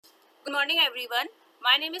Good morning, everyone.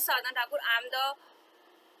 My name is Sadhana Thakur. I am the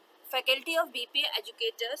faculty of BPA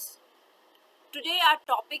Educators. Today, our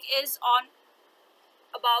topic is on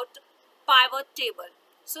about pivot table.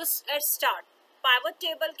 So let's start. Pivot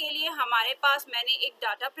table के लिए हमारे पास मैंने एक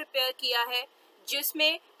data prepare किया है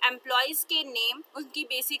जिसमें employees के name, उनकी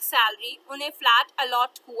बेसिक सैलरी, उन्हें फ्लैट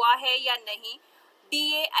अलॉट हुआ है या नहीं,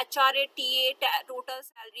 DA, HRA, TA, total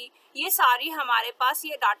salary, ये सारी हमारे पास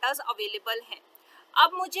ये डाटाज अवेलेबल हैं।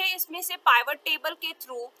 अब मुझे इसमें से पाइवट टेबल के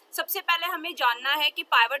थ्रू सबसे पहले हमें जानना है कि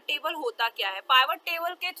पाइवट टेबल होता क्या है। पाइवट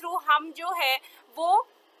टेबल के थ्रू हम जो है वो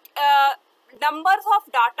नंबर ऑफ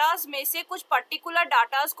डाटाज में से कुछ पर्टिकुलर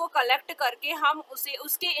डाटाज को कलेक्ट करके हम उसे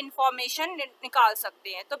उसके इंफॉर्मेशन निकाल सकते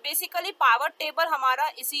हैं। तो बेसिकली पाइवट टेबल हमारा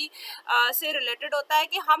इसी से रिलेटेड होता है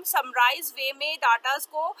कि हम समराइज वे में डाटाज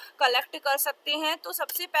को कलेक्ट कर सकते हैं। तो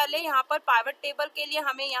सबसे पहले यहाँ पर पाइवट टेबल के लिए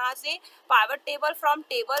हमें यहाँ से pivot table from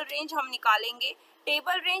table range हम निकालेंगे।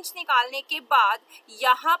 टेबल रेंज निकालने के बाद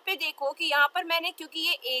यहाँ पे देखो कि यहाँ पर मैंने, क्योंकि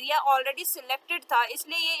ये एरिया ऑलरेडी सिलेक्टेड था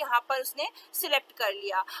इसलिए ये यहाँ पर उसने सिलेक्ट कर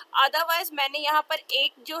लिया। अदरवाइज मैंने यहाँ पर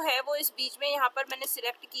एक जो है वो इस बीच में यहाँ पर मैंने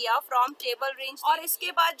सिलेक्ट किया फ्रॉम टेबल रेंज, और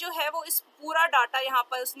इसके बाद जो है वो इस पूरा डाटा यहाँ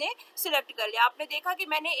पर उसने सिलेक्ट कर लिया। आपने देखा कि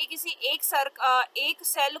मैंने एक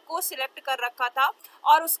सेल को सिलेक्ट कर रखा था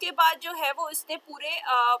और उसके बाद जो है वो इसने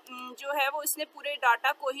पूरे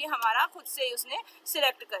डाटा को ही हमारा खुद से उसने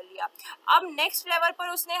सिलेक्ट कर लिया। अब नेक्स्ट लेवल पर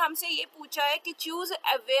उसने हमसे ये पूछा है कि choose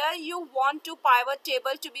where you want to pivot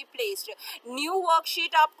table to be placed. New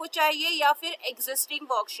worksheet आपको चाहिए या फिर एग्जिस्टिंग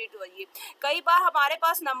वर्कशीट चाहिए। कई बार हमारे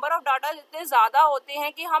पास नंबर ऑफ डाटा इतने ज़्यादा होते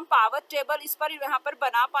हैं कि हम पाइवट टेबल इस पर यहाँ पर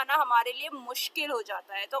बना पाना हमारे लिए मुश्किल हो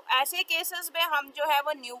जाता है। तो ऐसे केसेस में हम जो है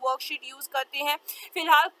वो न्यू वर्कशीट यूज़ करते हैं।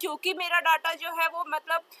 फिलहाल क्योंकि मेरा डाटा जो है वो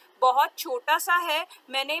मतलब बहुत छोटा सा है,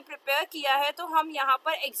 मैंने प्रिपेयर किया है, तो हम यहाँ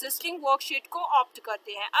पर एग्जिस्टिंग वर्कशीट को ऑप्ट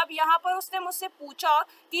करते हैं। अब यहाँ पर उसने मुझसे पूछा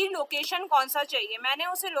कि लोकेशन कौन सा चाहिए, मैंने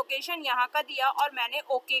उसे लोकेशन यहाँ का दिया और मैंने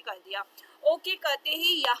ओके कर दिया। ओके करते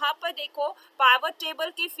ही यहाँ पर देखो पाइवट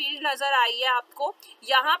टेबल की फील्ड नज़र आई है आपको।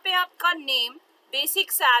 यहाँ पे आपका name,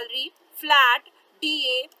 basic salary, flat,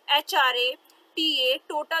 DA, HRA, TA,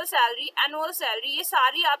 total salary, annual salary, ये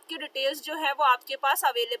सारी आपकी डिटेल्स जो है वो आपके पास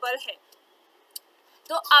अवेलेबल है।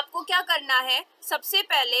 तो आपको क्या करना है, सबसे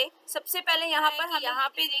पहले यहाँ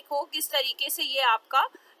पे देखो किस तरीके से ये आपका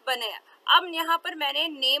बने। अब यहाँ पर मैंने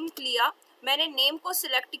नेम लिया, मैंने नेम को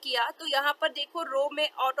सिलेक्ट किया, तो यहाँ पर देखो रो में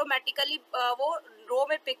ऑटोमेटिकली वो रो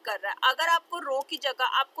में पिक कर रहा है। अगर आपको रो की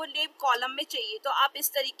जगह आपको नेम कॉलम में चाहिए तो आप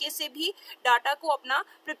इस तरीके से भी डाटा को अपना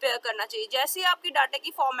प्रिपेयर करना चाहिए। जैसे आपकी डाटा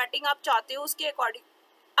की फॉर्मेटिंग आप चाहते हो उसके अकॉर्डिंग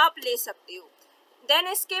आप ले सकते हो। देन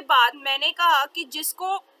इसके बाद मैंने कहा कि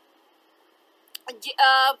जिसको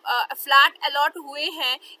फ्लैट अलॉट हुए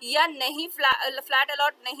हैं या नहीं, फ्लैट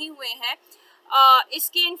अलॉट नहीं हुए हैं,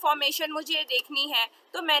 इसकी इंफॉर्मेशन मुझे देखनी है।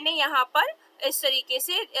 तो मैंने यहाँ पर इस तरीके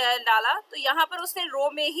से डाला, तो यहाँ पर उसने रो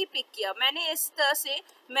में ही पिक किया। मैंने इस तरह से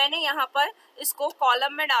मैंने यहाँ पर इसको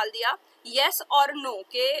कॉलम में डाल दिया यस और नो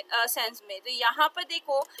के सेंस में। तो यहाँ पर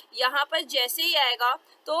देखो, यहाँ पर जैसे ही आएगा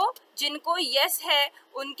तो जिनको यस है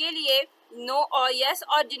उनके लिए नो और यस,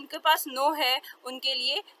 और जिनके पास नो है उनके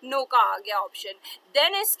लिए नो का आ गया ऑप्शन।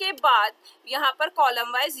 देन इसके बाद यहाँ पर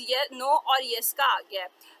कॉलम वाइज नो और यस का आ गया।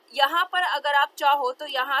 यहाँ पर अगर आप चाहो तो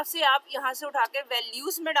यहाँ से उठा के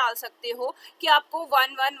वैल्यूज में डाल सकते हो कि आपको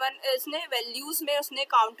 111 इसने वैल्यूज में उसने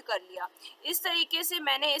काउंट कर लिया। इस तरीके से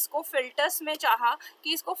मैंने इसको फिल्टर्स में चाहा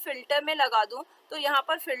कि इसको फिल्टर में लगा दूं, तो यहाँ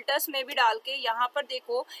पर फिल्टर्स में भी डाल के यहाँ पर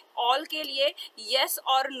देखो ऑल के लिए यस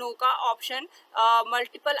और नो का ऑप्शन,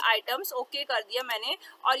 मल्टीपल आइटम्स ओके कर दिया मैंने,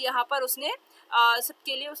 और यहाँ पर उसने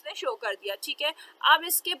सबके लिए उसने शो कर दिया। ठीक है, अब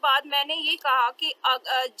इसके बाद मैंने ये कहा कि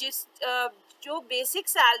जो बेसिक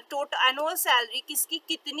टोटल एनुअल सैलरी किसकी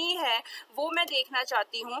कितनी है वो मैं देखना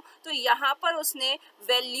चाहती हूँ, तो यहाँ पर उसने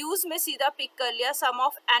वैल्यूज में सीधा पिक कर लिया सम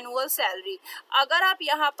ऑफ एनुअल सैलरी। अगर आप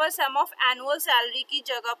यहाँ पर सम ऑफ एनुअल सैलरी की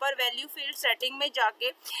जगह पर वैल्यू फील्ड सेटिंग में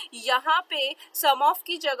जाके यहाँ पे सम ऑफ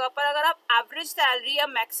की जगह पर अगर आप एवरेज सैलरी या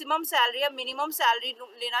मैक्सिमम सैलरी या मिनिमम सैलरी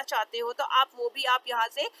लेना चाहते हो तो आप वो भी आप यहाँ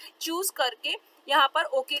से चूज करके यहाँ पर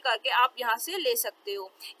ओके करके आप यहाँ से ले सकते हो।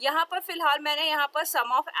 यहाँ पर फिलहाल मैंने यहाँ पर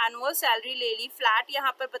सम ऑफ एनुअल सैलरी ले ली, फ्लैट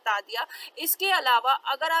यहाँ पर बता दिया। इसके अलावा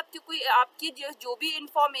अगर आपकी जो भी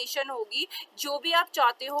इंफॉर्मेशन होगी, जो भी आप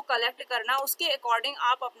चाहते हो कलेक्ट करना, उसके अकॉर्डिंग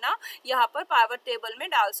आप अपना यहाँ पर पाइवट टेबल में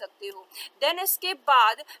डाल सकते हो। देन इसके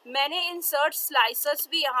बाद मैंने इंसर्ट स्लाइसर्स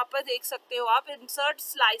भी यहाँ पर देख सकते हो आप। इंसर्ट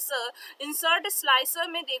स्लाइसर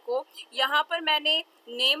में देखो यहाँ पर मैंने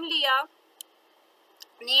नेम लिया,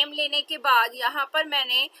 नेम लेने के बाद यहाँ पर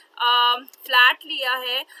मैंने फ्लैट लिया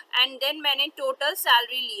है एंड देन मैंने टोटल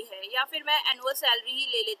सैलरी ली है, या फिर मैं एनुअल सैलरी ही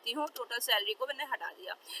ले लेती हूँ, टोटल सैलरी को मैंने हटा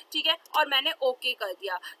दिया, ठीक है, और मैंने ओके कर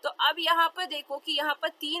दिया। तो अब यहाँ पर देखो कि यहाँ पर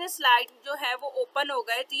 3 स्लाइड जो है वो ओपन हो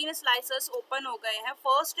गए, 3 स्लाइसेस ओपन हो गए हैं।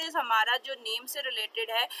 फर्स्ट इज हमारा जो नेम से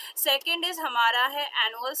रिलेटेड है, सेकेंड इज हमारा है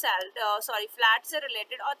एनुअल सॉरी फ्लैट से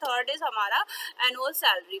रिलेटेड, और थर्ड इज हमारा एनुअल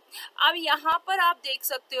सैलरी। अब यहाँ पर आप देख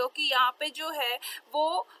सकते हो कि यहाँ पे जो है वो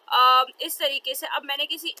इस तरीके से, अब मैंने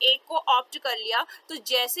किसी एक को ऑप्ट कर लिया, तो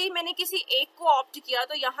जैसे ही मैंने किसी एक को ऑप्ट किया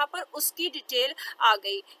तो यहाँ पर उसकी डिटेल आ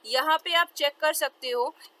गई। यहाँ पे आप चेक कर सकते हो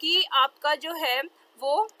कि आपका जो है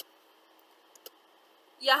वो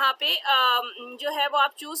यहाँ पे जो है वो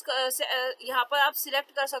आप चूज यहाँ पर आप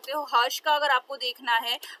सिलेक्ट कर सकते हो। हर्ष का अगर आपको देखना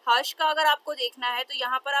है, हर्ष का अगर आपको देखना है तो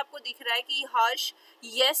यहाँ पर आपको दिख रहा है कि हर्ष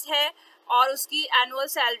यस है और उसकी एनुअल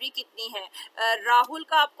सैलरी कितनी है। राहुल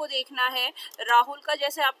का आपको देखना है, राहुल का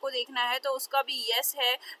जैसे आपको देखना है तो उसका भी यस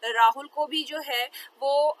है, राहुल को भी जो है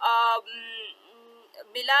वो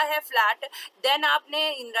मिला है फ्लैट। देन आपने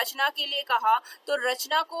रचना के लिए कहा तो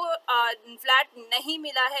रचना को फ्लैट नहीं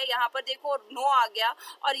मिला है, यहाँ पर देखो नो आ गया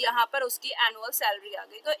और यहाँ पर उसकी एनुअल सैलरी आ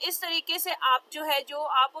गई। तो इस तरीके से आप जो है जो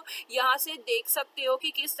आप यहाँ से देख सकते हो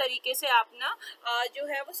कि किस तरीके से आप ना जो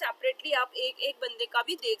है वो सेपरेटली आप एक एक बंदे का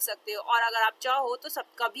भी देख सकते हो, और अगर आप चाहो तो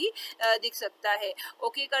सबका भी दिख सकता है।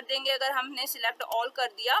 ओके कर देंगे, अगर हमने सिलेक्ट ऑल कर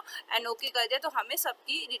दिया एंड ओके कर दिया तो हमें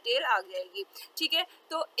सबकी डिटेल आ जाएगी, ठीक है।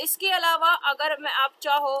 तो इसके अलावा अगर मैं आप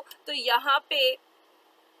चाहो तो यहाँ पे,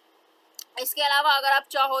 इसके अलावा अगर आप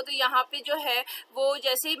चाहो तो यहाँ पे जो है वो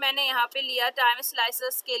जैसे ही मैंने यहाँ पे लिया टाइम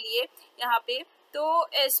स्लाइसेस के लिए यहाँ पे, तो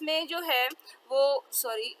इसमें जो है वो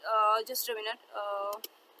सॉरी जस्ट अ मिनट,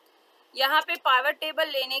 यहाँ पे पाइवट टेबल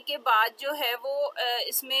लेने के बाद जो है वो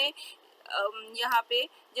इसमें यहाँ पे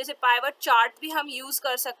जैसे पाइवट चार्ट भी हम यूज़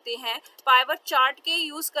कर सकते हैं। पाइवट चार्ट के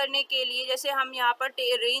यूज़ करने के लिए जैसे हम यहाँ पर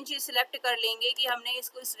रेंज सिलेक्ट कर लेंगे कि हमने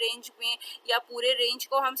इसको इस रेंज में, या पूरे रेंज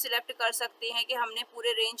को हम सिलेक्ट कर सकते हैं कि हमने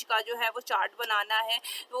पूरे रेंज का जो है वो चार्ट बनाना है,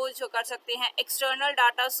 वो जो कर सकते हैं एक्सटर्नल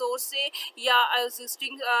डाटा सोर्स से या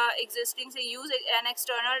एग्जिस्टिंग से use an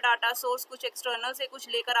external data source, कुछ एक्सटर्नल से कुछ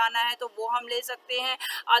लेकर आना है तो वो हम ले सकते हैं।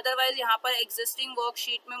 अदरवाइज यहाँ पर एग्जिस्टिंग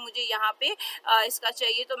वर्कशीट में मुझे यहाँ पे इसका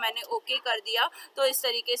चाहिए तो मैंने ओके कर दिया। तो इस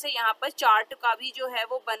तरीके से यहाँ पर चार्ट का भी जो है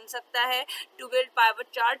वो बन सकता है। To build pivot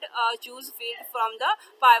chart choose field from the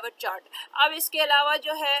pivot chart. अब इसके अलावा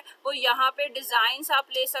जो है वो यहाँ पे डिजाइन्स आप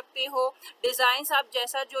ले सकते हो, डिजाइन्स आप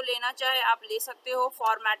जैसा जो लेना चाहे आप ले सकते हो।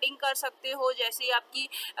 फॉर्मेटिंग कर सकते हो, जैसे ही आपकी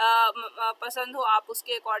पसंद हो आप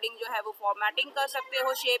उसके अकॉर्डिंग जो है वो फॉर्मेटिंग कर सकते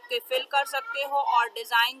हो, शेप के फिल कर सकते हो और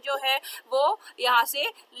डिजाइन जो है वो यहाँ से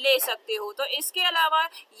ले सकते हो। तो इसके अलावा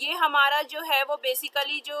ये हमारा जो है वो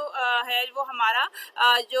बेसिकली जो है वो हमारा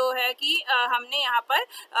जो है कि हमने यहाँ पर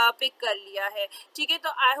पिक कर लिया है, ठीक है। तो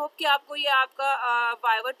आई होप कि आपको ये आपका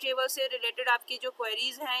पाइवट टेबल से रिलेटेड आपकी जो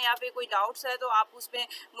क्वेरीज हैं या फिर कोई डाउट्स है तो आप उसमें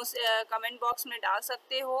कमेंट बॉक्स में डाल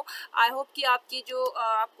सकते हो। आई होप कि आपकी जो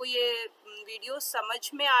आपको ये वीडियो समझ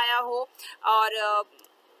में आया हो और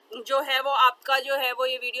जो है वो आपका जो है वो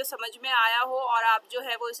ये वीडियो समझ में आया हो, और आप जो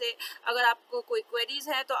है वो इसे अगर आपको कोई क्वेरीज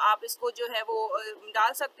हैं तो आप इसको जो है वो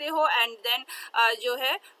डाल सकते हो एंड देन जो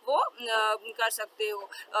है वो कर सकते हो।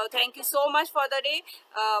 Thank you so much for the day,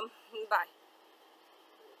 bye.